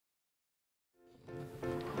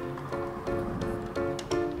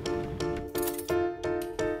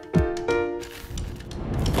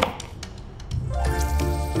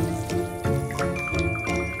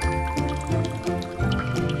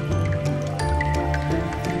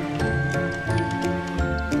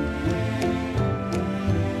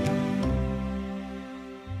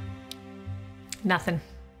Nothing.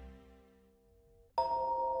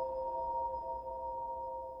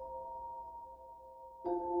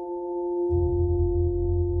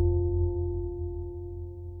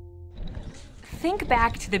 Think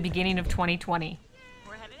back to the beginning of 2020.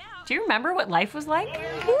 We're headed out. Do you remember what life was like?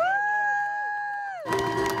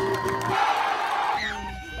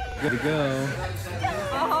 Good to go.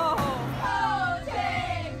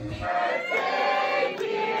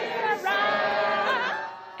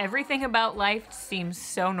 Everything about life seems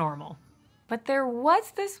so normal. But there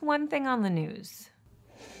was this one thing on the news.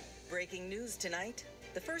 Breaking news tonight.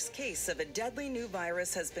 The first case of a deadly new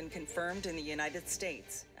virus has been confirmed in the United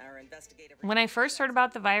States. Our investigative... When I first heard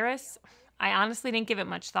about the virus, I honestly didn't give it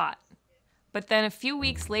much thought. But then a few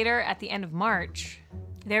weeks later, at the end of March,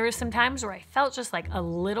 there were some times where I felt just like a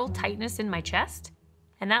little tightness in my chest.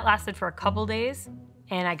 And that lasted for a couple days.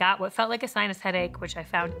 And I got what felt like a sinus headache, which I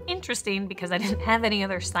found interesting because I didn't have any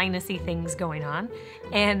other sinusy things going on.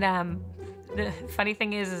 And the funny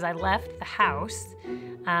thing is I left the house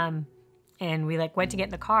and we like went to get in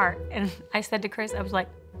the car. And I said to Chris, I was like,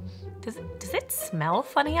 does it smell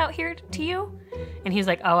funny out here to you? And he was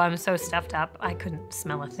like, oh, I'm so stuffed up, I couldn't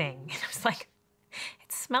smell a thing. And I was like,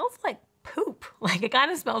 it smells like poop. Like it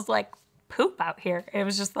kind of smells like poop out here. It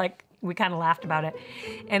was just like, we kind of laughed about it.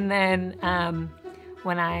 And then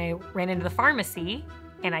when I ran into the pharmacy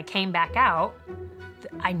and I came back out,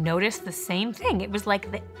 I noticed the same thing. It was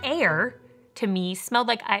like the air to me smelled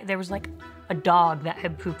like there was like a dog that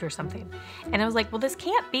had pooped or something. And I was like, well, this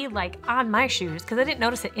can't be like on my shoes because I didn't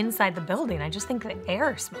notice it inside the building. I just think the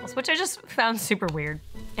air smells, which I just found super weird.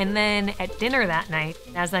 And then at dinner that night,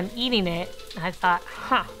 as I'm eating it, I thought,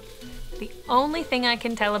 the only thing I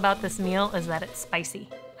can tell about this meal is that it's spicy.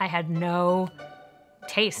 I had no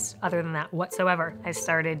taste other than that whatsoever. I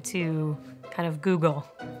started to kind of Google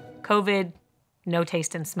COVID, no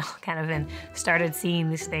taste and smell kind of, and started seeing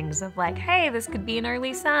these things of like, hey, this could be an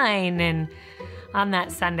early sign. And on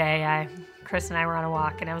that Sunday, Chris and I were on a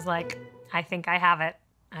walk and I was like, I think I have it.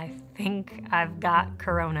 I think I've got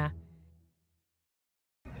Corona.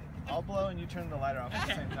 I'll blow and you turn the lighter off at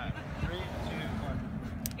the same time. 3, 2, 1.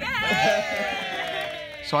 Yay!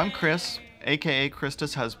 So I'm Chris, aka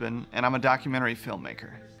Krista's husband, and I'm a documentary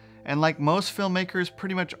filmmaker. And like most filmmakers,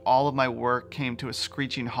 pretty much all of my work came to a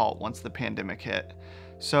screeching halt once the pandemic hit.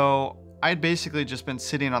 So I'd basically just been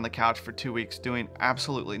sitting on the couch for 2 weeks doing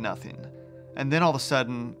absolutely nothing. And then all of a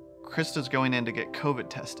sudden, Krista's going in to get COVID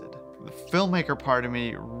tested. The filmmaker part of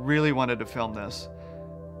me really wanted to film this,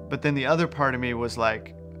 but then the other part of me was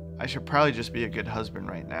like, I should probably just be a good husband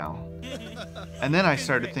right now. And then I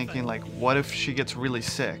started thinking like, what if she gets really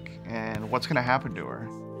sick and what's gonna happen to her?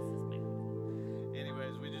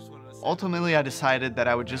 Ultimately, I decided that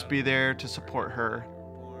I would just be there to support her.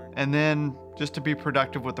 And then, just to be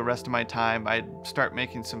productive with the rest of my time, I'd start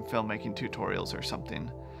making some filmmaking tutorials or something.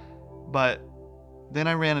 But then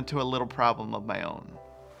I ran into a little problem of my own.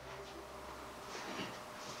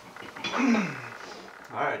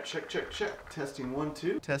 All right, check, check, check. Testing 1,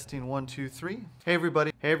 2. Testing 1, 2, 3. Hey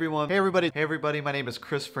everybody, hey everyone, hey everybody, hey everybody. My name is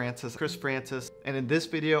Chris Francis, and in this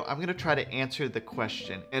video, I'm gonna try to answer the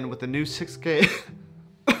question. And with the new 6K,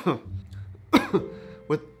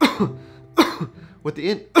 with the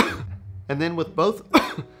in, and then with both,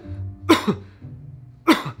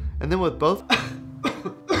 and then with both.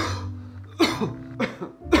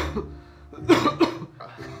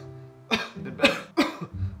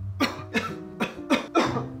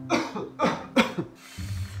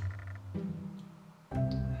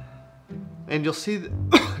 And you'll see that,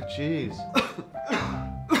 jeez.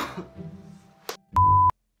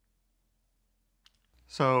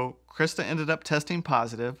 So Krista ended up testing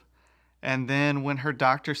positive, and then when her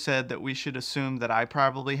doctor said that we should assume that I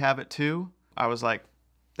probably have it too, I was like,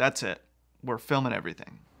 that's it, we're filming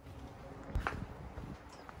everything.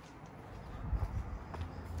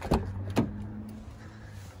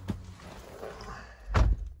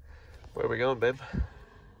 Where are we going, babe?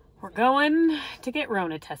 We're going to get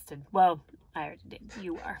Rona tested. Well, I already did.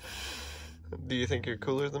 You are. Do you think you're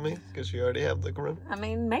cooler than me? Because you already have the corona? I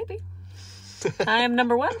mean, maybe. I am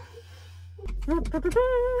number 1.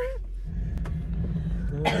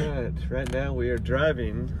 Alright, right now we are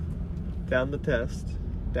driving down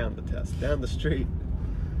the street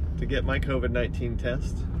to get my COVID-19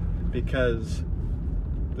 test because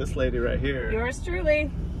this lady right here Yours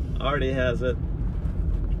truly already has it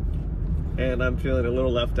and I'm feeling a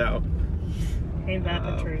little left out. Ain't that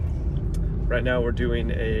the truth? Right now we're going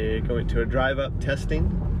to a drive-up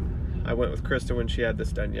testing. I went with Krista when she had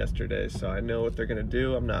this done yesterday, so I know what they're gonna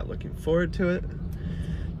do. I'm not looking forward to it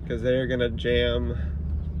because they're gonna jam,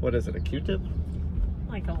 what is it, a Q-tip?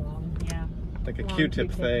 Like a long, yeah. like a Long Q-tip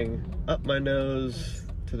Q-tip. thing up my nose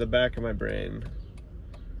to the back of my brain,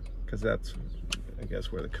 because that's, I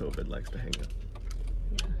guess, where the COVID likes to hang out.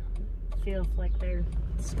 Yeah. Feels like they're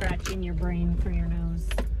scratching your brain for your nose.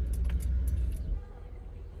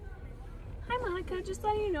 Hi Monica, just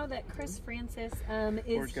letting you know that Chris Francis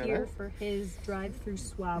is here for his drive-through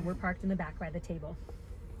swab. We're parked in the back by the table.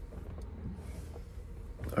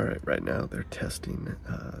 All right, right now they're testing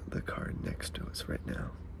the car next to us right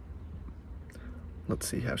now. Let's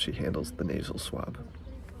see how she handles the nasal swab.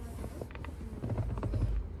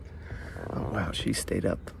 Oh wow, she stayed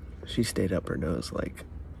up. She stayed up her nose like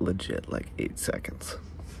legit like 8 seconds.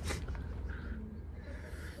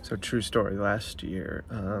 So true story, last year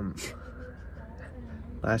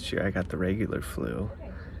I got the regular flu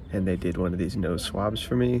and they did one of these nose swabs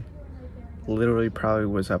for me. Literally probably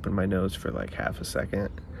was up in my nose for like half a second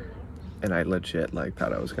and I legit like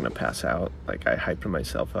thought I was gonna pass out. Like I hyped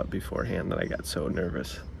myself up beforehand that I got so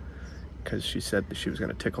nervous because she said that she was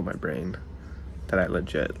gonna tickle my brain that I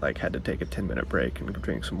legit like had to take a 10-minute break and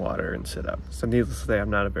drink some water and sit up. So needless to say, I'm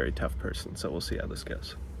not a very tough person, so we'll see how this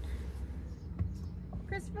goes.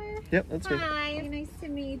 Christopher? Yep, that's me. Hi, nice to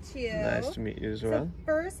meet you. Nice to meet you as well. So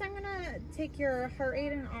first I'm gonna take your heart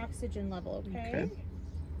rate and oxygen level, okay?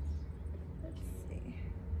 Let's see.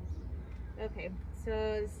 Okay, so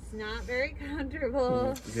it's not very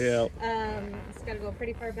comfortable. Yeah. It's gotta go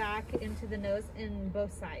pretty far back into the nose and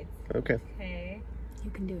both sides. Okay. Okay.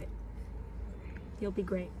 You can do it. You'll be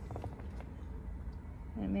great.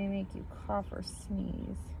 It may make you cough or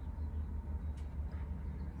sneeze.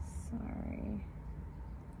 Sorry.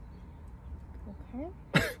 Okay.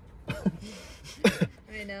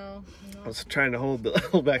 I know. I was trying to hold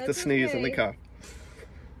back the That's sneeze and the okay. cough.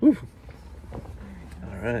 Whew.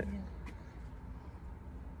 All right.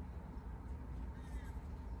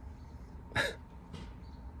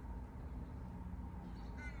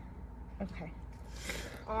 Okay.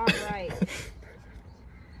 All right.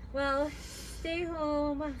 Well, stay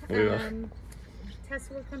home. We will.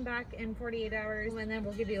 Test will come back in 48 hours, and then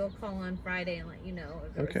we'll give you a call on Friday and let you know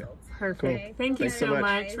the Okay. results. Perfect. Okay. Thank you Thanks so so much.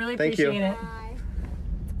 much. Really Thank you. appreciate it. Bye.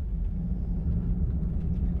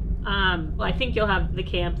 Well, I think you'll have the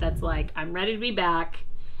camp that's like, I'm ready to be back.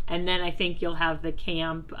 And then I think you'll have the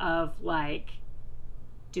camp of like,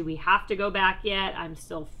 do we have to go back yet? I'm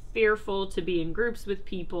still fearful to be in groups with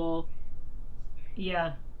people.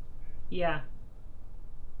 Yeah. Yeah.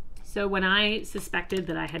 So when I suspected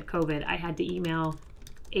that I had COVID, I had to email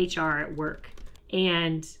HR at work.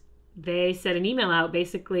 And they sent an email out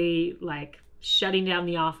basically like shutting down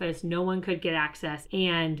the office. No one could get access.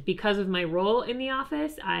 And because of my role in the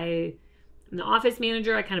office, I'm the office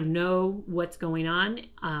manager. I kind of know what's going on.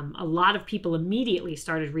 A lot of people immediately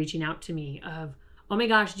started reaching out to me of, oh my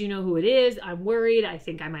gosh, do you know who it is? I'm worried. I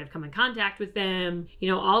think I might have come in contact with them, you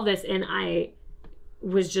know, all this. And I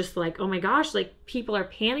was just like, oh my gosh, like people are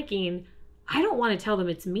panicking. I don't want to tell them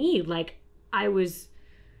it's me. Like I was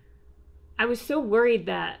so worried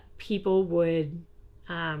that people would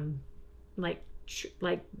like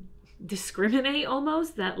discriminate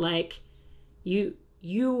almost, that like you're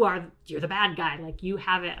the bad guy, like you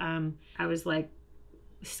have it. I was like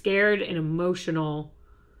scared and emotional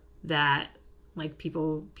that like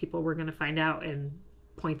people were gonna find out and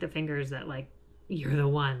point the fingers that like you're the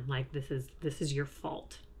one, like this is your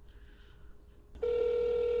fault.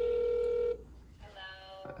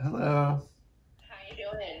 Hello. How you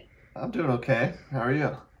doing? I'm doing okay. How are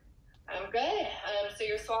you? I'm good. So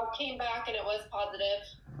your swab came back and it was positive.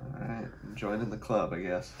 All right. I'm joining the club, I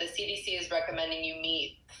guess. The CDC is recommending you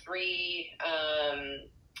meet 3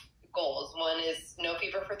 goals. One is no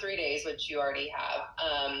fever for 3 days, which you already have.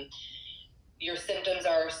 Your symptoms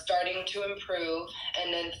are starting to improve.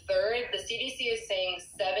 And then third, the CDC is saying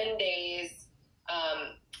 7 days,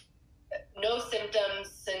 no symptoms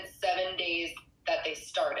since 7 days that they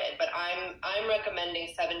started. But I'm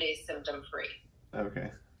recommending 7 days symptom free. Okay.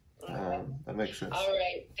 That makes sense. All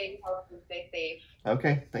right. Stay healthy, stay safe.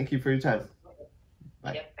 Okay. Thank you for your time.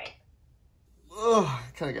 Bye. Yep, bye. Oh,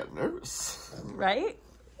 I kind of got nervous. Right?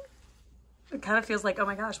 It kind of feels like, oh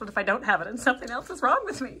my gosh, what if I don't have it and something else is wrong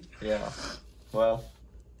with me? Yeah. Well,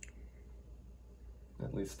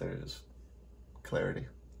 at least there is clarity.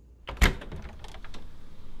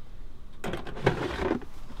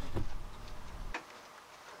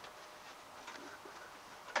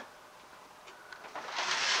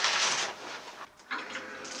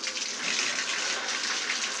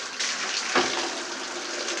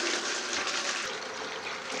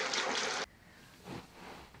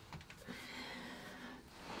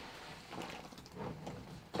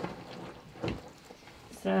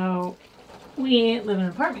 So we live in an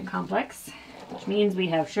apartment complex means we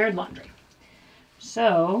have shared laundry.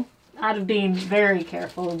 So, out of being very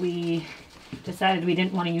careful, we decided we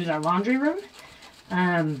didn't want to use our laundry room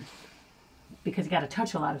because you got to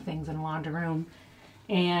touch a lot of things in a laundry room.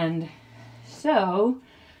 And so,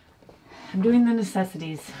 I'm doing the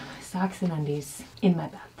necessities, socks and undies, in my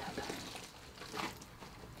bathtub.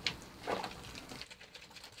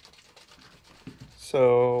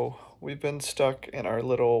 So we've been stuck in our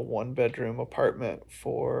little 1-bedroom apartment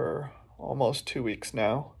for almost 2 weeks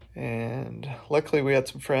now. And luckily we had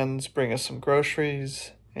some friends bring us some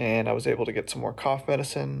groceries, and I was able to get some more cough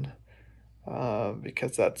medicine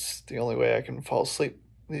because that's the only way I can fall asleep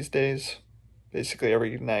these days. Basically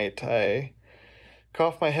every night I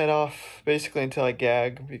cough my head off basically until I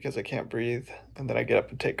gag because I can't breathe, and then I get up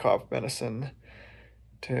and take cough medicine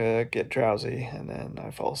to get drowsy, and then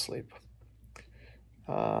I fall asleep.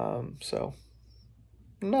 So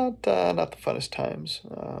not the funnest times.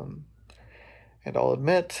 And I'll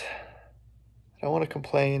admit, I don't want to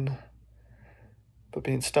complain, but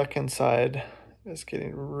being stuck inside is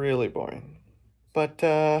getting really boring. But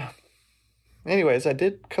anyways, I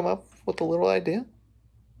did come up with a little idea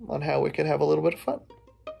on how we could have a little bit of fun.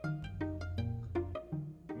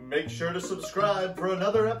 Make sure to subscribe for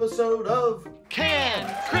another episode of Can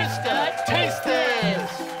Krista Taste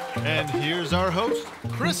This? And here's our host,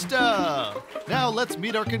 Krista. Now let's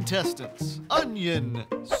meet our contestants. Onion,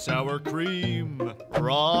 sour cream,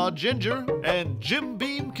 raw ginger, and Jim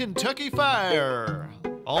Beam Kentucky Fire.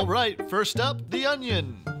 All right, first up, the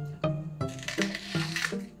onion.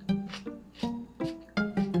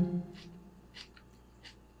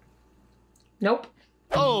 Nope.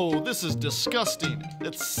 Oh, this is disgusting.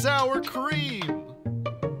 It's sour cream.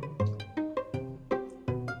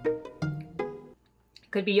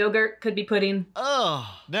 Could be yogurt, could be pudding. Ugh,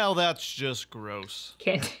 now that's just gross.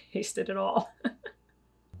 Can't taste it at all.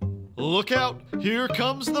 Look out, here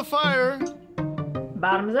comes the fire.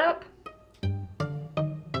 Bottoms up.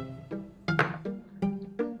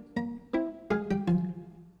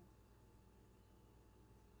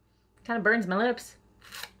 Kind of burns my lips,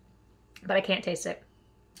 but I can't taste it.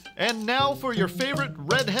 And now for your favorite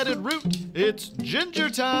red-headed root, it's ginger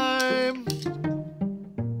time.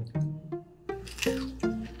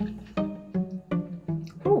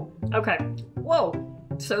 Ooh, okay. Whoa.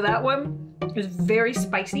 So that one is very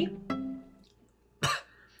spicy.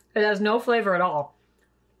 It has no flavor at all,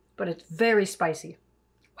 but it's very spicy.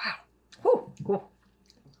 Wow. Whew. Cool.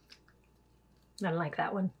 I like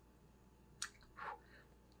that one.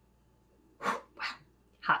 Wow.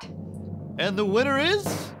 Hot. And the winner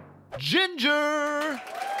is ginger.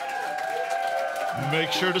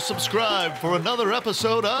 Make sure to subscribe for another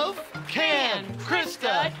episode of Can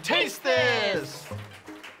Krista Taste This?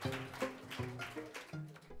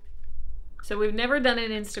 So we've never done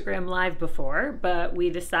an Instagram Live before, but we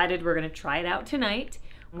decided we're going to try it out tonight.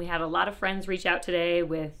 We had a lot of friends reach out today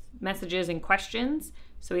with messages and questions,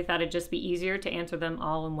 so we thought it'd just be easier to answer them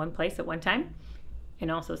all in one place at one time.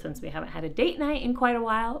 And also, since we haven't had a date night in quite a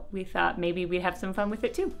while, we thought maybe we'd have some fun with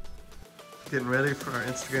it too. Getting ready for our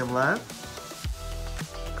Instagram Live.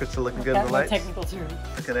 Krista looking good in the lights. Technical term.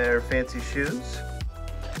 Looking at her fancy shoes.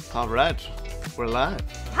 All right, we're live.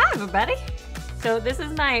 Hi, everybody. So this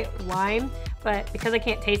is my wine, but because I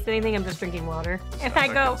can't taste anything, I'm just drinking water. And I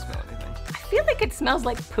go, I feel like it smells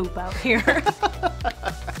like poop out here.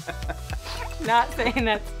 Not saying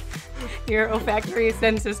that your olfactory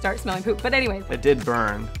senses start smelling poop, but anyways. It did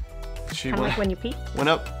burn. She Kind of like when you pee? went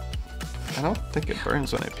up. I don't think it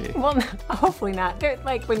burns when I pee. Well, no, hopefully not. They're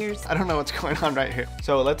like when you're... I don't know what's going on right here.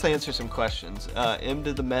 So let's answer some questions. M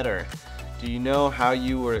to the Metter. Do you know how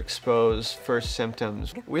you were exposed, first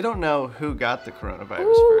symptoms? We don't know who got the coronavirus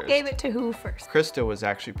Who first. gave it to who first? Krista was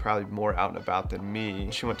actually probably more out and about than me.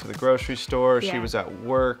 She went to the grocery store, she Yeah. was at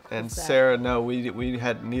work, and That's sad. Sarah, no, we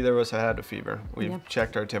had, neither of us had a fever. We Yep.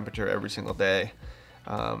 checked our temperature every single day,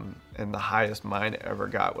 and the highest mine ever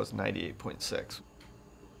got was 98.6.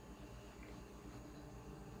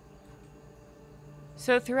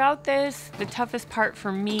 So throughout this, the toughest part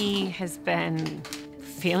for me has been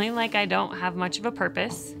feeling like I don't have much of a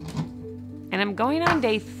purpose. And I'm going on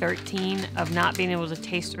day 13 of not being able to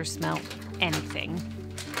taste or smell anything.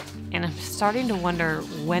 And I'm starting to wonder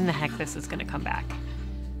when the heck this is gonna come back.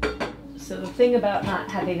 So the thing about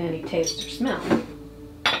not having any taste or smell,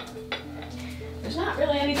 there's not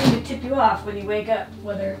really anything to tip you off when you wake up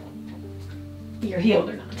whether you're healed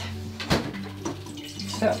or not.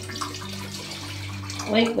 So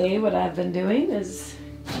lately, what I've been doing is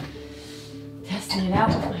testing it out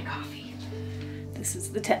with my coffee. This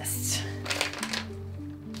is the test.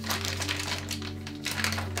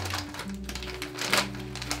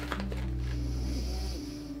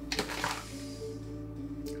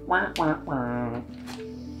 Wah, wah, wah.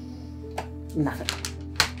 Nothing.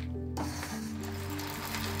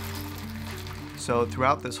 So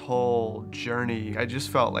throughout this whole journey, I just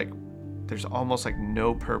felt like there's almost like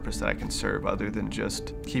no purpose that I can serve other than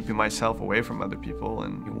just keeping myself away from other people.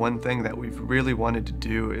 And one thing that we've really wanted to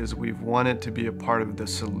do is we've wanted to be a part of the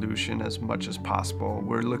solution as much as possible.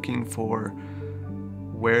 We're looking for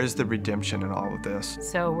where's the redemption in all of this.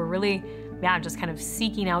 So we're really, just kind of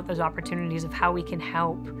seeking out those opportunities of how we can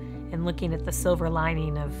help and looking at the silver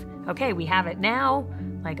lining of, okay, we have it now.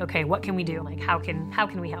 Like, okay, what can we do? Like, how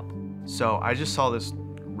can we help? So I just saw this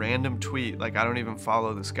random tweet, like I don't even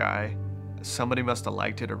follow this guy. Somebody must have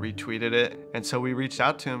liked it or retweeted it. And so we reached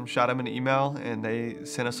out to him, shot him an email, and they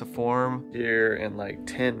sent us a form. Here in like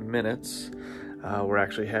 10 minutes, we're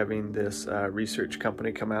actually having this research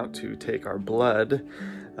company come out to take our blood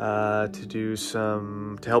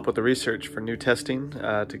to help with the research for new testing,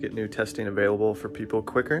 to get new testing available for people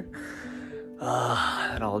quicker.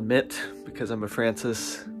 And I'll admit, because I'm a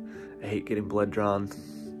Francis, I hate getting blood drawn.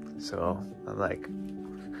 So I'm like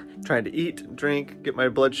trying to eat, drink, get my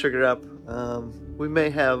blood sugar up. We may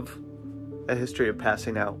have a history of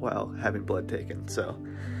passing out while having blood taken, so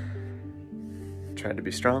trying to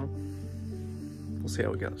be strong. We'll see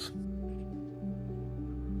how it goes.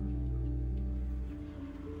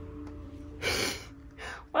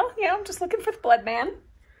 Well, yeah, I'm just looking for the blood man.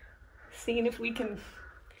 Seeing if we can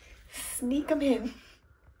sneak him in.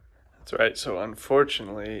 That's right. So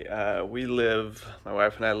unfortunately, my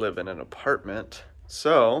wife and I live in an apartment.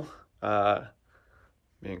 So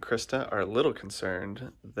me and Krista are a little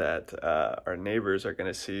concerned that our neighbors are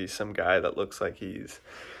going to see some guy that looks like he's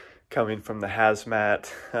coming from the hazmat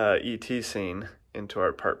ET scene into our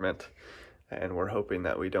apartment. And we're hoping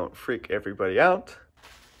that we don't freak everybody out.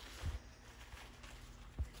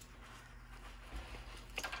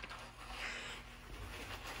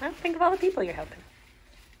 Well, think of all the people you're helping.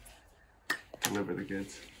 Deliver the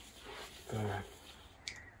goods. Alright.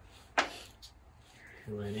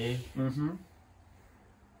 You ready? Mm-hmm.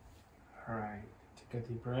 Alright. Take a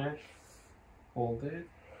deep breath. Hold it.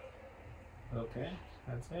 Okay,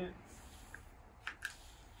 that's it.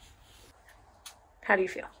 How do you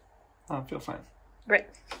feel? I feel fine. Great.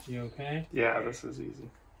 You okay? Yeah, this is easy.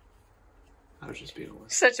 I was just being a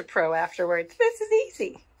wuss. Such a pro afterwards. This is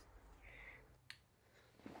easy.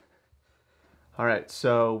 All right,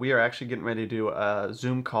 so we are actually getting ready to do a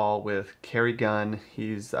Zoom call with Kerry Gunn.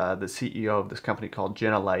 He's the CEO of this company called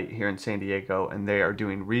Genelight here in San Diego, and they are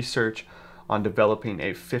doing research on developing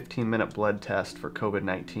a 15-minute blood test for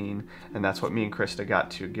COVID-19, and that's what me and Krista got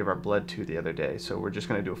to give our blood to the other day. So we're just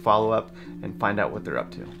going to do a follow-up and find out what they're up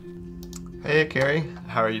to. Hey, Kerry,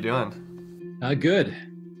 how are you doing? Good.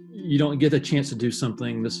 You don't get a chance to do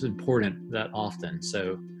something this important that often,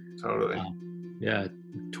 so Totally. yeah,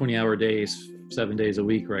 20-hour days, 7 days a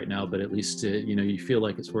week right now, but at least you feel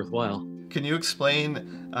like it's worthwhile. Can you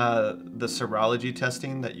explain the serology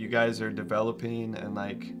testing that you guys are developing and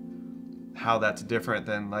like how that's different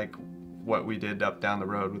than like what we did up down the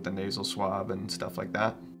road with the nasal swab and stuff like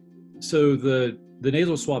that? So the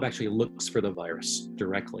nasal swab actually looks for the virus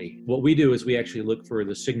directly. What we do is we actually look for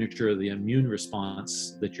the signature of the immune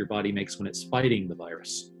response that your body makes when it's fighting the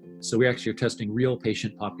virus. So we actually are testing real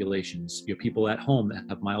patient populations, people at home that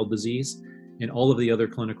have mild disease. In all of the other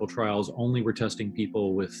clinical trials, only we're testing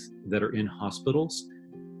people that are in hospitals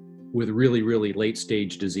with really, really late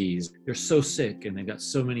stage disease. They're so sick and they've got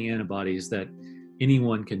so many antibodies that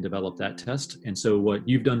anyone can develop that test. And so what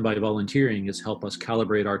you've done by volunteering is help us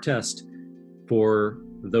calibrate our test for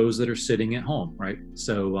those that are sitting at home, right?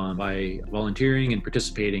 So by volunteering and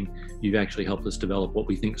participating, you've actually helped us develop what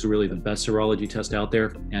we think is really the best serology test out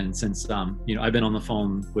there. And since, I've been on the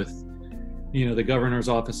phone with the governor's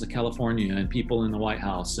office of California and people in the White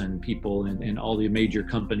House and people in all the major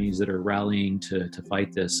companies that are rallying to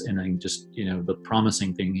fight this. And I just, the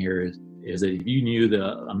promising thing here is that if you knew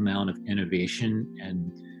the amount of innovation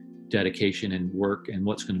and dedication and work and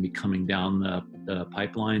what's going to be coming down the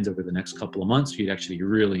pipelines over the next couple of months, you'd actually be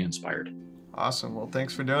really inspired. Awesome. Well,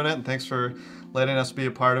 thanks for doing it, and thanks for letting us be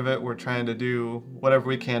a part of it. We're trying to do whatever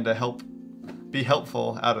we can to be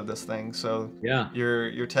helpful out of this thing. So yeah,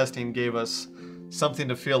 your testing gave us something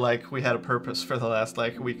to feel like we had a purpose for the last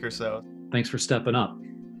week or so. Thanks for stepping up.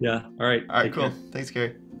 Yeah. All right. Cool. Care. Thanks,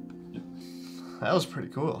 Gary. That was pretty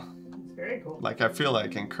cool. It's very cool. I feel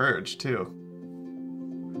encouraged too.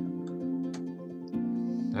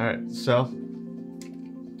 All right, so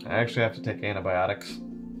I actually have to take antibiotics.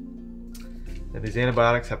 And these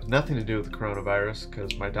antibiotics have nothing to do with the coronavirus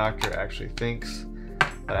because my doctor actually thinks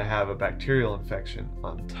that I have a bacterial infection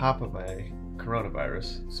on top of my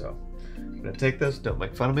coronavirus. So I'm gonna take this, don't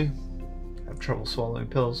make fun of me. I have trouble swallowing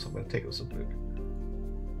pills, so I'm gonna take it with some food.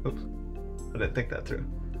 Oops, I didn't think that through.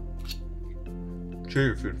 Chew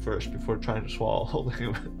your food first before trying to swallow a whole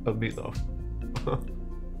thing of meatloaf.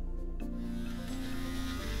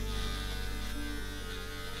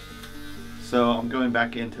 So I'm going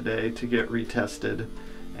back in today to get retested,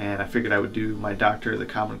 and I figured I would do my doctor the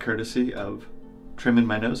common courtesy of trimming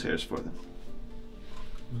my nose hairs for them.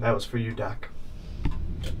 That was for you, Doc.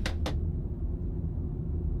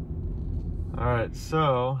 Alright,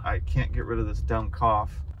 so I can't get rid of this dumb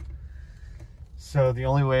cough. So the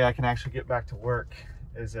only way I can actually get back to work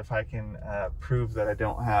is if I can prove that I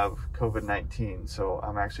don't have COVID-19. So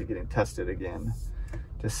I'm actually getting tested again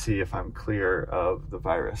to see if I'm clear of the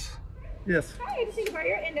virus. Yes. Hi, I just need to borrow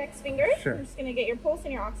your index finger. Sure. I'm just going to get your pulse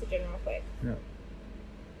and your oxygen real quick. Yeah.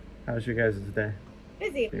 How's you guys' day?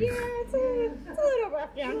 Busy. Yeah, it's a little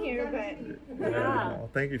rough down here, but Yeah. Well,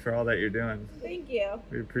 thank you for all that you're doing. thank you.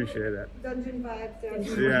 We appreciate it. Dungeon vibes down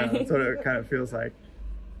here. Yeah, that's what it kind of feels like.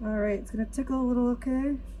 All right, it's gonna tickle a little,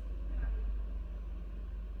 okay?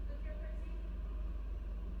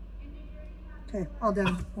 Okay, all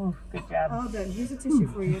done. Oh, good job. All done. Here's a tissue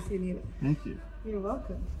for you if you need it. Thank you. You're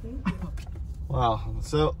welcome. Thank you. Wow,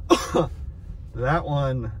 so that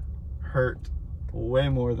one hurt way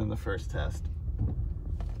more than the first test.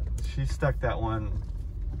 She stuck that one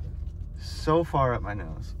so far up my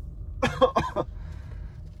nose.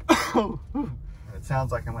 It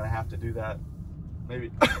sounds like I'm gonna have to do that maybe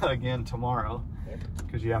again tomorrow,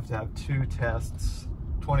 because you have to have 2 tests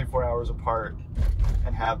 24 hours apart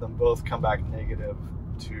and have them both come back negative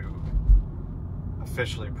to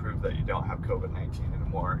officially prove that you don't have COVID-19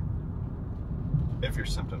 anymore if your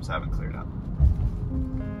symptoms haven't cleared up.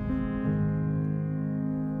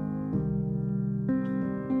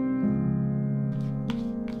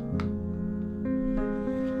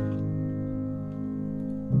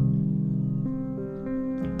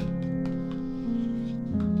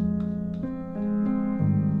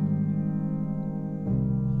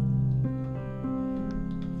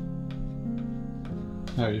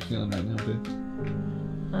 How are you feeling right now, babe?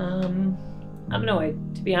 I'm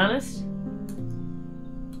annoyed, to be honest.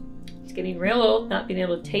 It's getting real old not being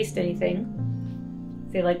able to taste anything.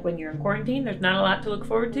 I feel like when you're in quarantine, there's not a lot to look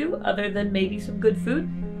forward to other than maybe some good food.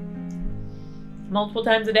 Multiple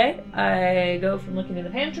times a day, I go from looking in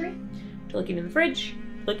the pantry to looking in the fridge,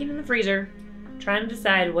 looking in the freezer, trying to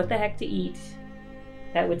decide what the heck to eat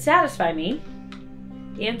that would satisfy me.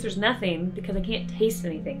 The answer's nothing because I can't taste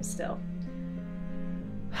anything still.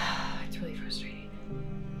 It's really frustrating.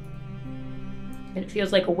 And it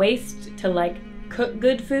feels like a waste to like cook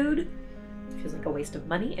good food. It feels like a waste of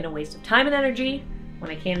money and a waste of time and energy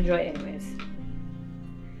when I can't enjoy it anyways. So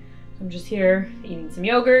I'm just here eating some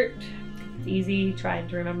yogurt. It's easy, trying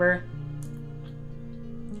to remember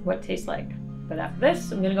what it tastes like. But after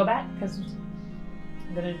this, I'm gonna go back because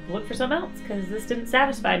I'm gonna look for something else because this didn't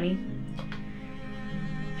satisfy me.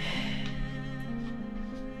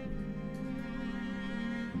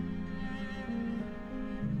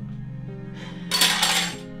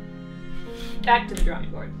 Back to the drawing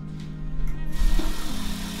board.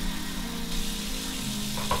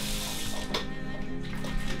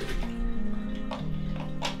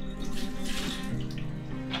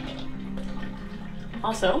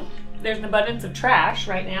 Also, there's an abundance of trash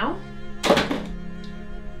right now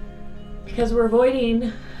because we're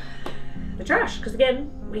avoiding the trash because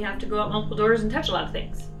again, we have to go out multiple doors and touch a lot of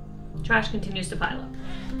things. Trash continues to pile up.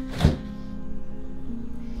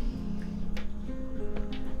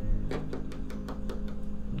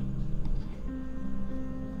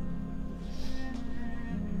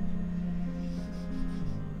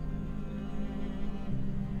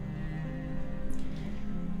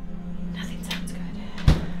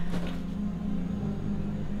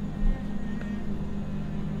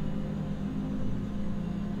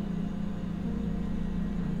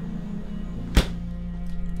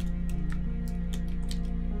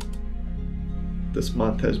 This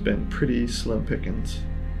month has been pretty slim pickings.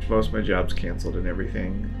 Most of my jobs canceled and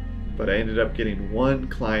everything, but I ended up getting one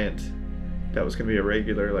client that was gonna be a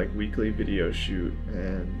regular like weekly video shoot,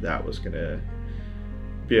 and that was gonna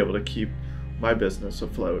be able to keep my business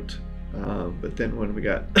afloat. But then when we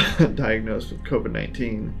got diagnosed with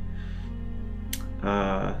COVID-19,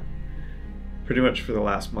 pretty much for the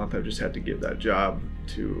last month I've just had to give that job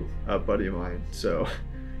to a buddy of mine. So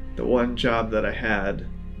the one job that I had,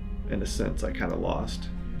 in a sense, I kind of lost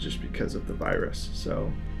just because of the virus. So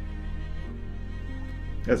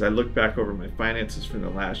as I look back over my finances from the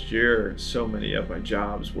last year, so many of my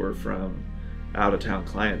jobs were from out-of-town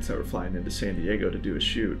clients that were flying into San Diego to do a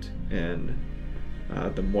shoot, and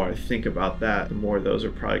the more I think about that, the more those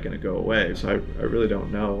are probably going to go away. So I really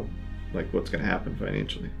don't know like what's going to happen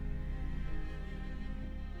financially.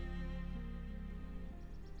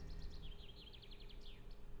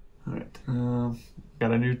 All right,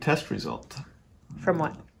 got a new test result. From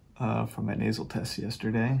what? From my nasal test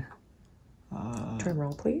yesterday. Drum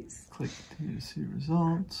roll, please. Click to see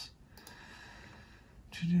results.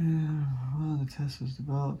 Well, the test was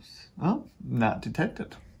developed. Oh, not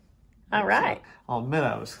detected. All right. So I'll admit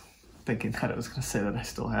I was thinking that I was going to say that I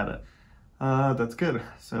still had it. That's good.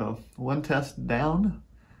 So one test down,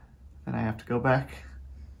 and I have to go back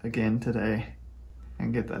again today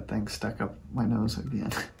and get that thing stuck up my nose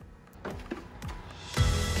again.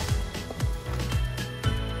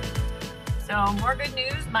 So more good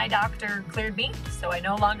news, my doctor cleared me, so I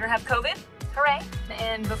no longer have COVID. Hooray.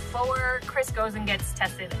 And before Chris goes and gets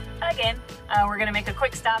tested again, we're gonna make a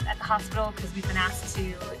quick stop at the hospital because we've been asked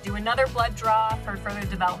to do another blood draw for further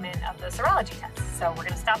development of the serology test. So we're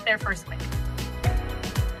gonna stop there first quick.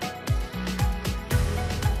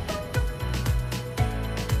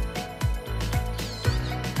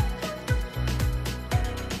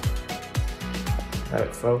 All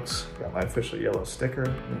right, folks, got my official yellow sticker.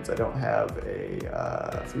 Means I don't have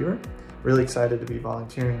a fever. Really excited to be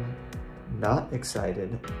volunteering. Not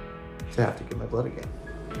excited to have to give my blood again.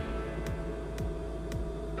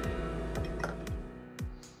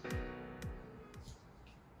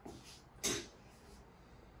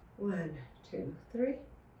 One, two, three.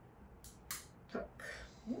 Talk.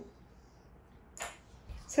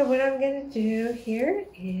 So what I'm gonna do here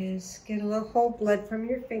is get a little whole blood from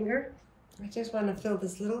your finger. I just want to fill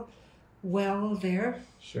this little well there.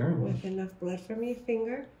 Sure. With enough blood from your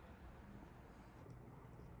finger.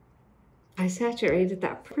 I saturated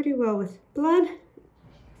that pretty well with blood.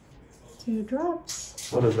 2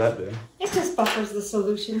 drops. What does that do? It just buffers the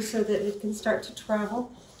solution so that it can start to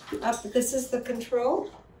travel up. This is the control,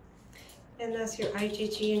 and that's your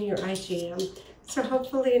IgG and your IgM. So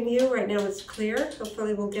hopefully in you right now it's clear.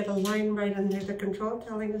 Hopefully we'll get a line right under the control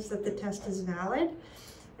telling us that the test is valid.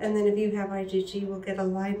 And then if you have IgG, we'll get a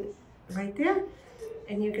line right there,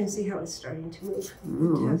 and you can see how it's starting to move.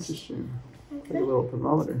 Oh, interesting. Okay. Like a little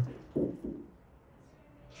thermometer.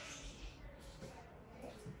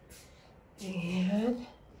 And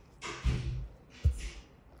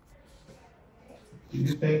Do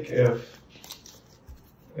you think if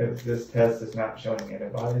this test is not showing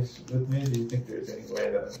antibodies with me, do you think there's any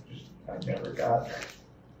way that I never got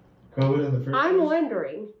COVID in the first I'm place?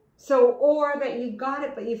 wondering, so, or that you got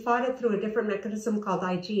it, but you fought it through a different mechanism called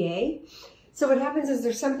IgA. So what happens is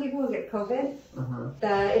there's some people who get COVID,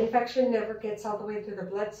 the infection never gets all the way through the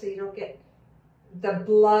blood, so you don't get the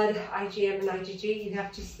blood IgM and IgG. You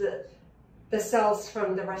have just the cells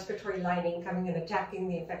from the respiratory lining coming and attacking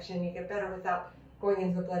the infection, and you get better without going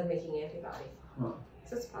into the blood making antibodies.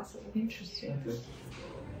 So it's possible. Interesting.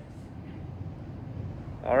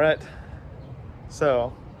 All right,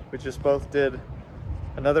 so we just both did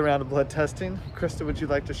another round of blood testing. Krista, would you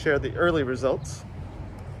like to share the early results?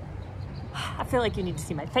 I feel like you need to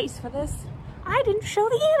see my face for this. I didn't show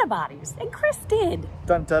the antibodies, and Chris did.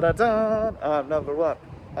 Dun dun dun dun! I'm number one.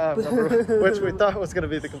 Which we thought was going to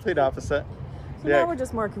be the complete opposite. So now we're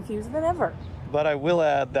just more confused than ever. But I will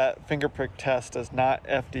add that finger prick test is not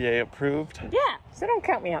FDA approved. Yeah, so don't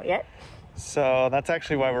count me out yet. So that's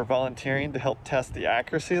actually why we're volunteering, to help test the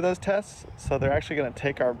accuracy of those tests. So they're actually going to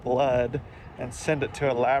take our blood and send it to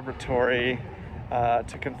a laboratory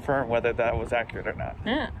to confirm whether that was accurate or not.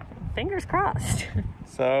 Yeah, fingers crossed.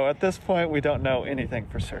 So at this point, we don't know anything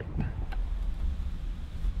for certain.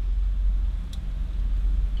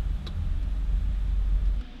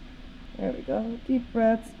 There we go. Deep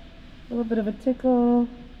breaths. A little bit of a tickle.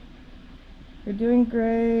 You're doing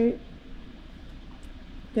great.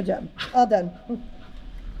 Good job. All done.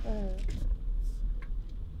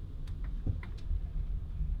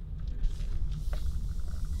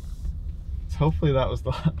 Hopefully that was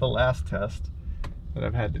the last test that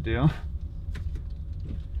I've had to do.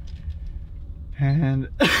 And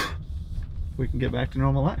we can get back to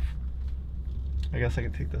normal life. I guess I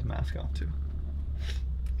can take this mask off too.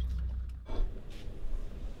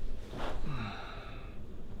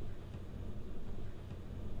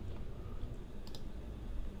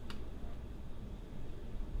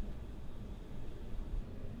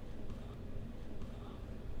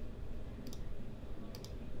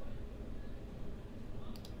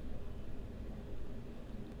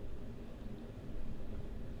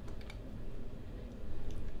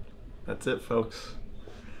 That's it, folks.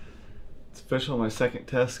 It's official. My second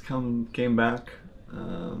test came back,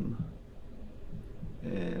 and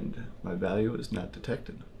my value is not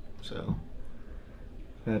detected. So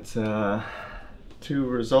That's 2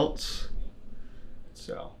 results.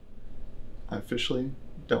 So I officially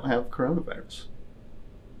don't have coronavirus.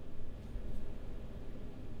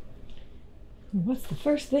 What's the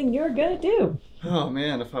first thing you're gonna do? Oh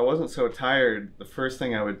man, if I wasn't so tired, the first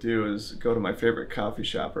thing I would do is go to my favorite coffee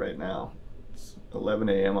shop right now. It's 11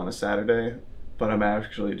 a.m. on a Saturday, but I'm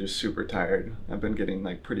actually just super tired. I've been getting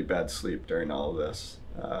like pretty bad sleep during all of this.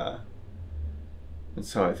 And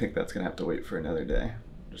so I think that's gonna have to wait for another day.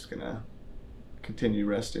 I'm just gonna continue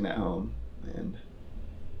resting at home,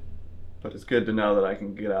 but it's good to know that I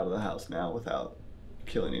can get out of the house now without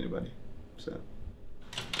killing anybody.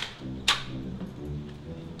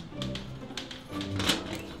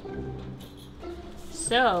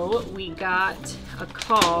 So we got a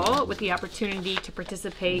call with the opportunity to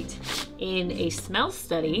participate in a smell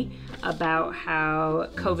study about how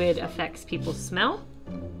COVID affects people's smell.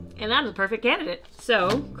 And I'm the perfect candidate.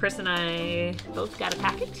 So Chris and I both got a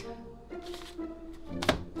packet.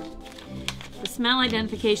 The smell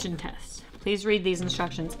identification test. Please read these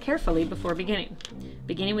instructions carefully before beginning.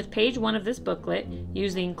 Beginning with page 1 of this booklet,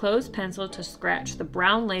 use the enclosed pencil to scratch the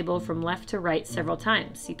brown label from left to right several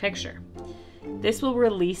times. See picture. This will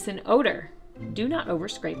release an odor. Do not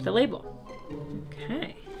overscrape the label.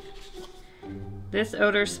 Okay. This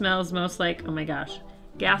odor smells most like, oh my gosh,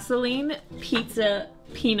 gasoline, pizza,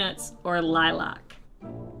 peanuts, or lilac.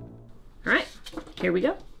 All right, here we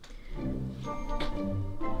go.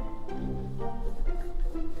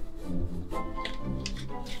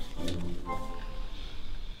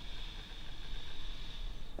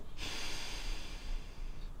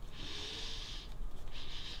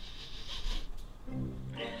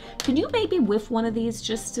 Can you maybe whiff one of these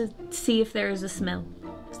just to see if there is a smell?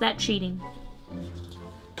 Is that cheating?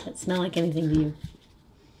 Does that smell like anything to you?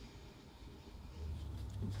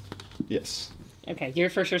 Yes. Okay,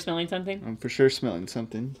 you're for sure smelling something? I'm for sure smelling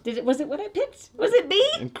something. Was it what I picked? Was it me?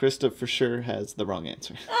 And Krista for sure has the wrong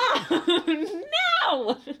answer. Oh,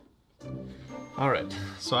 no! Alright,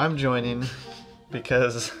 so I'm joining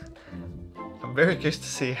because I'm very curious to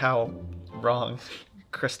see how wrong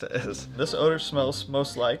Krista is. This odor smells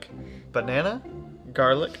most like banana,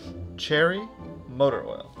 garlic, cherry, motor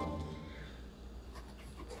oil.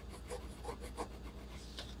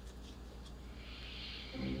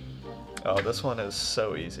 Oh, this one is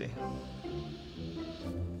so easy.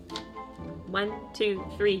 1, 2,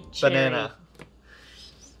 3, cherry. Banana.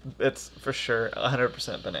 It's for sure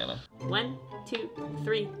 100% banana. 1, 2,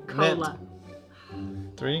 3, cola.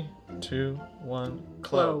 Mint. 3, 2, 1,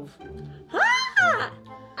 clove. Ah!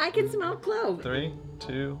 I can smell clove. 3,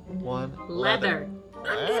 2, 1, leather.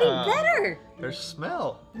 I'm getting better. There's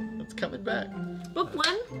smell. It's coming back. Book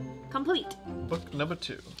 1, complete. Book number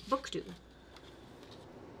 2. Book 2.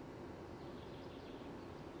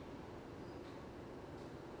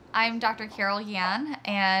 I'm Dr. Carol Yan,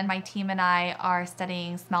 and my team and I are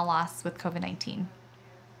studying smell loss with COVID-19.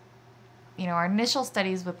 You know, our initial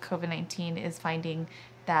studies with COVID-19 is finding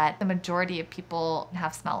that the majority of people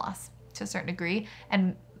have smell loss to a certain degree,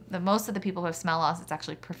 and most of the people who have smell loss, it's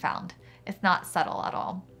actually profound. It's not subtle at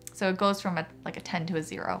all. So it goes from like a 10 to a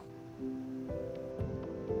 0.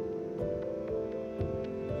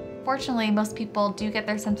 Fortunately, most people do get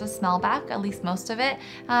their sense of smell back, at least most of it.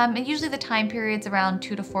 And usually the time period's around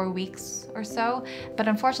 2 to 4 weeks or so. But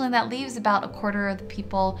unfortunately, that leaves about a quarter of the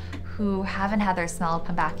people who haven't had their smell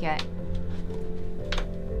come back yet.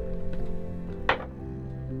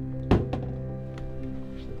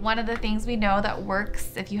 One of the things we know that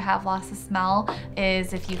works if you have loss of smell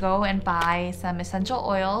is if you go and buy some essential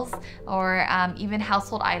oils or even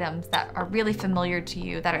household items that are really familiar to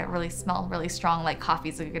you, that are really smell really strong, like coffee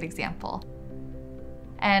is a good example.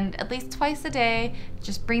 And at least twice a day,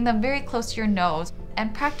 just bring them very close to your nose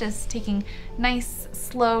and practice taking nice,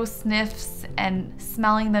 slow sniffs and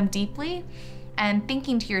smelling them deeply and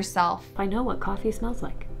thinking to yourself, I know what coffee smells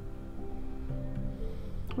like.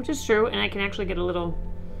 Which is true, and I can actually get a little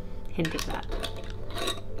hint of that.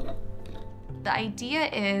 The idea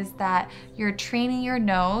is that you're training your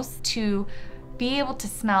nose to be able to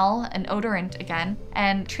smell an odorant again,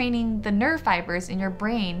 and training the nerve fibers in your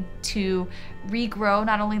brain to regrow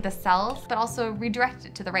not only the cells, but also redirect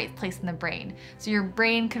it to the right place in the brain. So your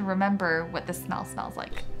brain can remember what the smell smells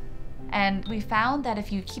like. And we found that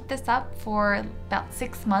if you keep this up for about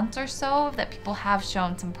 6 months or so, that people have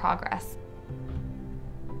shown some progress.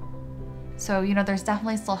 So, you know, there's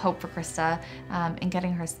definitely still hope for Krista in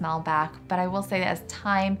getting her smell back. But I will say that as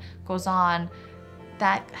time goes on,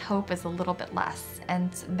 that hope is a little bit less.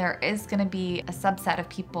 And there is going to be a subset of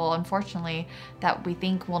people, unfortunately, that we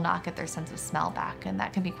think will not get their sense of smell back. And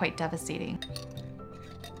that can be quite devastating.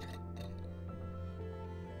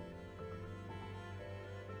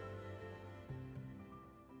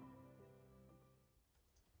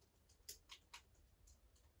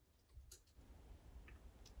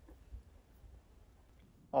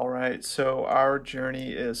 All right, so our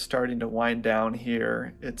journey is starting to wind down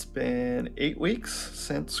here. It's been 8 weeks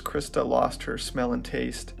since Krista lost her smell and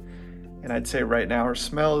taste. And I'd say right now her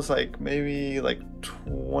smell is maybe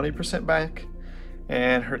 20% back.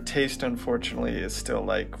 And her taste, unfortunately, is still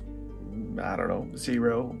I don't know,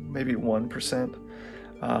 0, maybe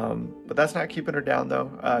 1%. But that's not keeping her down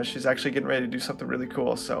though. She's actually getting ready to do something really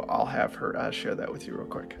cool. So I'll have her share that with you real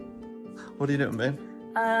quick. What are you doing, babe?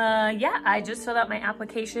 Yeah, I just filled out my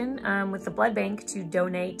application with the blood bank to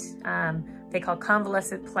donate, they call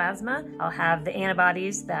convalescent plasma. I'll have the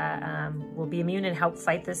antibodies that will be immune and help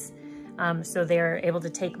fight this. So they're able to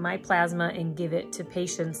take my plasma and give it to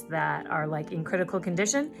patients that are in critical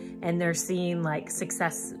condition, and they're seeing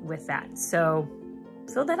success with that. So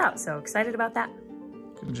fill that out. So excited about that.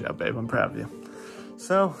 Good job, babe. I'm proud of you.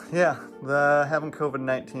 So yeah, having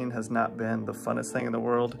COVID-19 has not been the funnest thing in the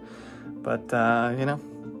world. But, you know,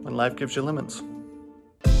 when life gives you lemons.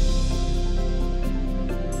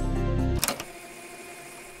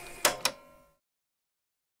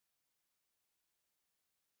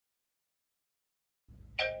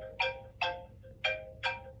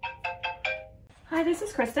 Hi, this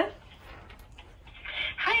is Krista.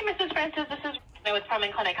 Hi, Mrs. Francis. This is with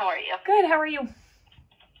Filmmaker Clinic. How are you? Good. How are you?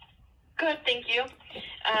 Good, thank you.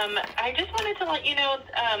 I just wanted to let you know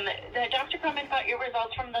that Dr. Croman got your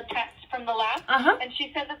results from the test from the lab, and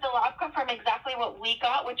she said that the lab confirmed exactly what we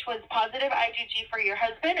got, which was positive IgG for your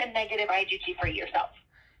husband and negative IgG for yourself.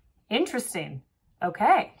 Interesting.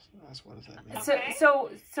 Okay. What does that mean? Okay.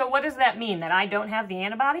 So what does that mean? That I don't have the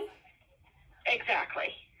antibody?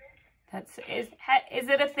 Exactly. Is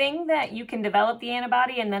it a thing that you can develop the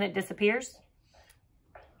antibody and then it disappears?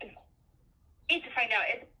 Need to find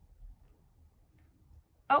out.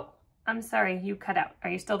 Oh, I'm sorry, you cut out. Are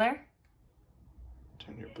you still there?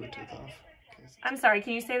 Turn your Bluetooth off. I'm sorry,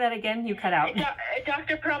 can you say that again? You cut out.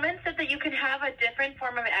 Dr. Perlman said that you can have a different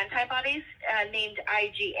form of antibodies named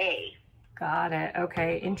IgA. Got it.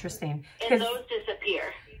 Okay, interesting. And those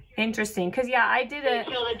disappear. Interesting, because yeah, I did They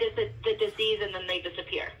kill the disease and then they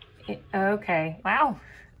disappear. Okay. Wow.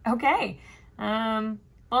 Okay.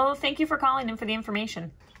 Well, thank you for calling and for the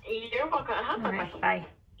information. You're welcome. All right, bye.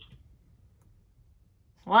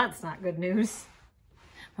 Well, that's not good news.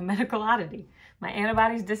 A medical oddity. My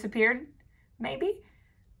antibodies disappeared, maybe?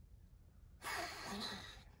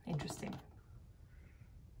 Interesting.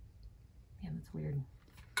 Yeah, that's weird.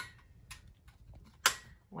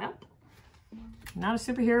 Well, not a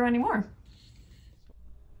superhero anymore.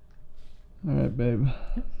 All right, babe.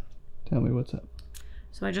 Tell me what's up.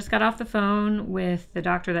 So I just got off the phone with the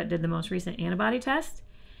doctor that did the most recent antibody test,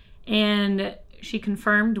 and she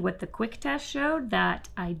confirmed what the quick test showed, that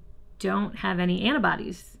I don't have any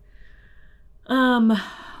antibodies,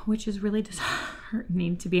 which is really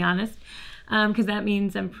disheartening, to be honest, because that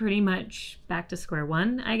means I'm pretty much back to square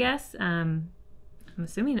one, I guess. I'm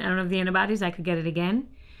assuming I don't have the antibodies, I could get it again.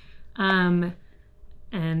 And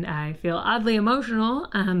I feel oddly emotional.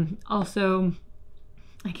 Also,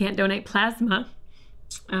 I can't donate plasma.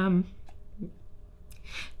 I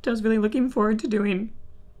was really looking forward to doing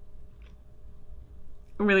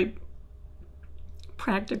a really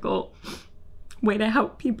practical way to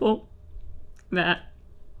help people that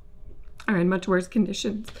are in much worse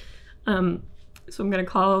conditions. So I'm gonna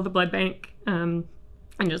call the blood bank and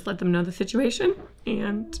just let them know the situation,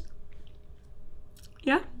 and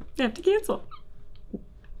yeah, they have to cancel.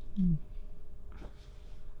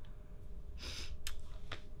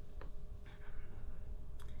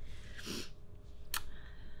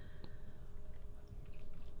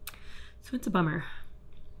 So it's a bummer,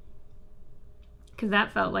 because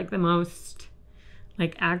that felt like the most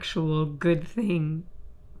actual good thing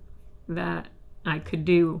that I could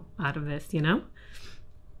do out of this, you know?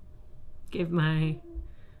 Give my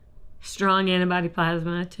strong antibody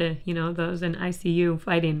plasma to, you know, those in ICU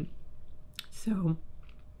fighting. So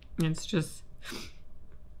it's just,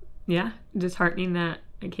 yeah, disheartening that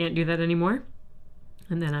I can't do that anymore.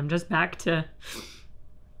 And then I'm just back to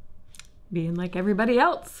being like everybody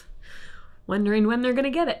else, wondering when they're gonna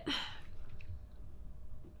get it.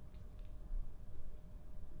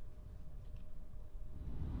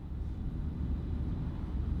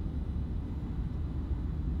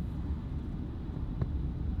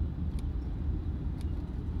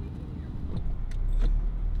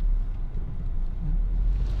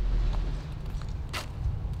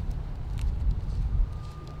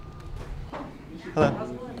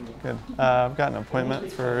 Hello. Good. I've got an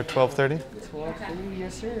appointment for 12:30. 12:30,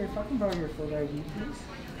 yes sir. If I can borrow your photo ID, please.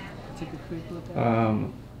 Take a quick look at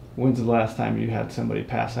it. When's the last time you had somebody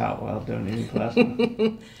pass out while donating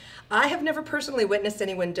plasma? I have never personally witnessed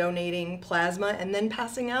anyone donating plasma and then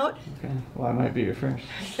passing out. Okay, well, I might be your first.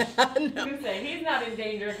 No. He's not in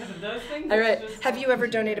danger because of those things. All right, have you ever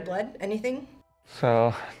donated blood? Anything?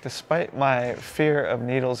 So, despite my fear of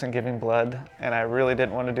needles and giving blood, and I really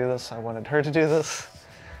didn't want to do this, I wanted her to do this,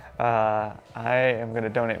 I am going to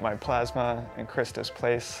donate my plasma in Krista's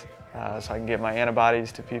place so I can give my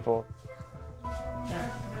antibodies to people.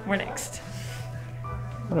 We're next.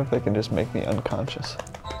 What if they can just make me unconscious?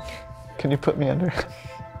 Can you put me under?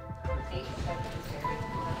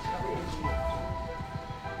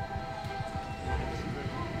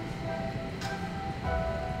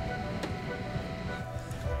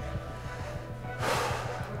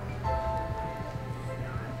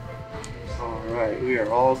 Alright, we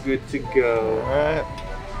are all good to go.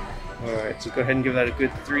 Alright, so go ahead and give that a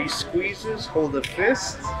good 3 squeezes. Hold the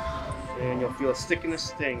fist, and you'll feel a stick and a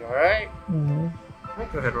sting, alright? Mm-hmm.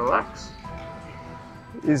 Alright, go ahead, relax.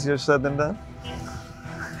 Easier said than done.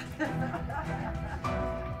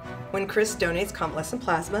 When Chris donates convalescent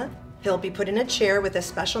plasma, he'll be put in a chair with a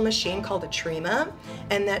special machine called a trema,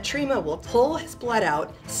 and that trema will pull his blood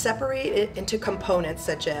out, separate it into components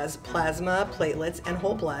such as plasma, platelets, and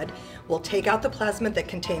whole blood. We'll take out the plasma that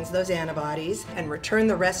contains those antibodies and return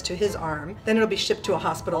the rest to his arm. Then it'll be shipped to a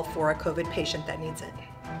hospital for a COVID patient that needs it.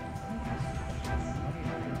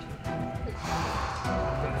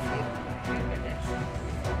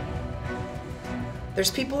 There's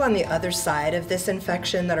people on the other side of this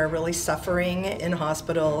infection that are really suffering in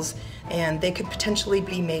hospitals, and they could potentially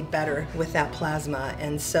be made better with that plasma.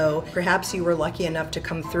 And so perhaps you were lucky enough to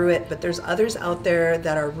come through it, but there's others out there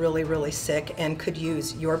that are really, really sick and could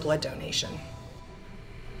use your blood donation.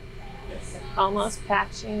 Almost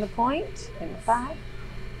patching the point in 5,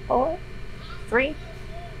 4, 3,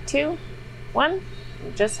 2, 1.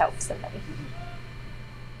 Just help somebody.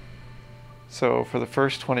 So for the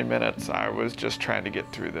first 20 minutes, I was just trying to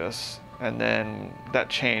get through this. And then that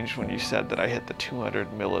changed when you said that I hit the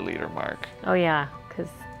 200 milliliter mark. Oh yeah, because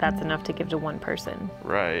that's enough to give to one person.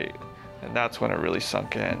 Right. And that's when it really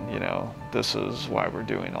sunk in, you know, this is why we're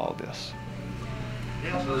doing all this.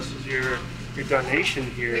 Yeah, so this is your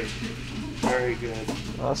donation here. Very good.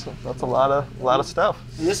 Awesome. That's a lot of stuff.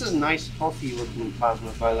 And this is nice, healthy looking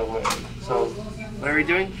plasma, by the way. So whatever you're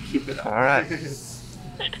doing, keep it up. All right.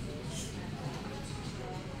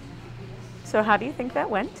 So how do you think that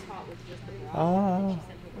went?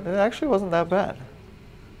 It actually wasn't that bad.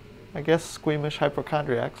 I guess squeamish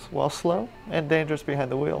hypochondriacs, while slow and dangerous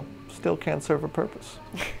behind the wheel, still can serve a purpose.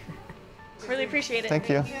 Really appreciate it. Thank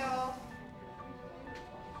you.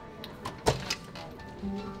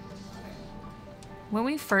 When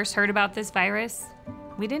we first heard about this virus,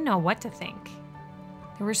 we didn't know what to think.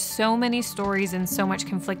 There were so many stories and so much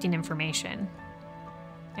conflicting information.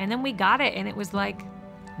 And then we got it and it was like,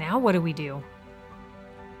 now what do we do?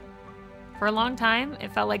 For a long time,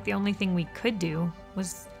 it felt like the only thing we could do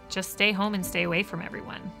was just stay home and stay away from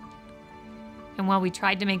everyone. And while we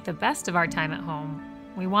tried to make the best of our time at home,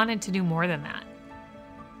 we wanted to do more than that.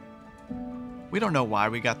 We don't know why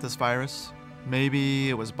we got this virus. Maybe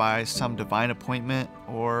it was by some divine appointment,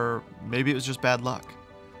 or maybe it was just bad luck.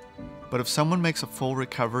 But if someone makes a full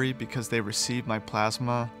recovery because they received my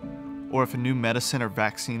plasma, or if a new medicine or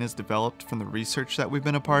vaccine is developed from the research that we've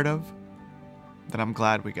been a part of, then I'm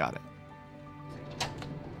glad we got it.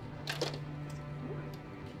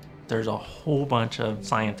 There's a whole bunch of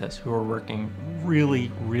scientists who are working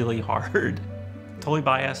really, really hard. Totally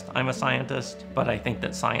biased, I'm a scientist, but I think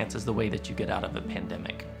that science is the way that you get out of a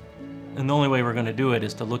pandemic. And the only way we're going to do it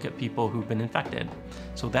is to look at people who've been infected.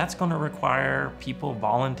 So that's going to require people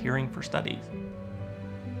volunteering for studies.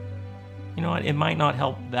 You know what, it might not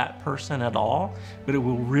help that person at all, but it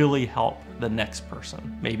will really help the next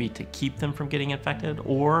person, maybe to keep them from getting infected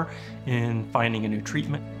or in finding a new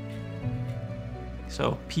treatment.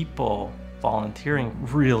 So people volunteering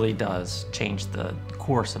really does change the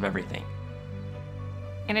course of everything.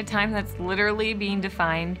 In a time that's literally being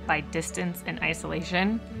defined by distance and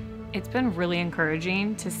isolation, it's been really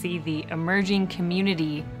encouraging to see the emerging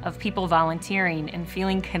community of people volunteering and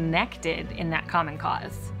feeling connected in that common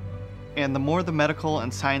cause. And the more the medical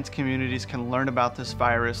and science communities can learn about this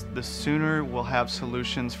virus, the sooner we'll have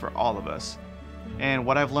solutions for all of us. And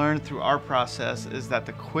what I've learned through our process is that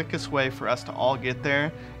the quickest way for us to all get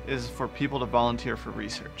there is for people to volunteer for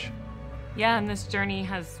research. Yeah, and this journey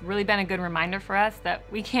has really been a good reminder for us that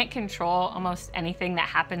we can't control almost anything that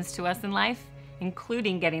happens to us in life,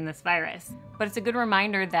 including getting this virus. But it's a good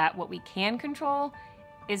reminder that what we can control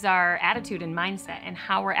is our attitude and mindset and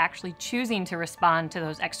how we're actually choosing to respond to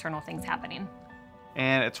those external things happening.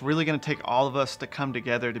 And it's really going to take all of us to come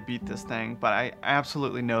together to beat this thing, but I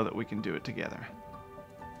absolutely know that we can do it together.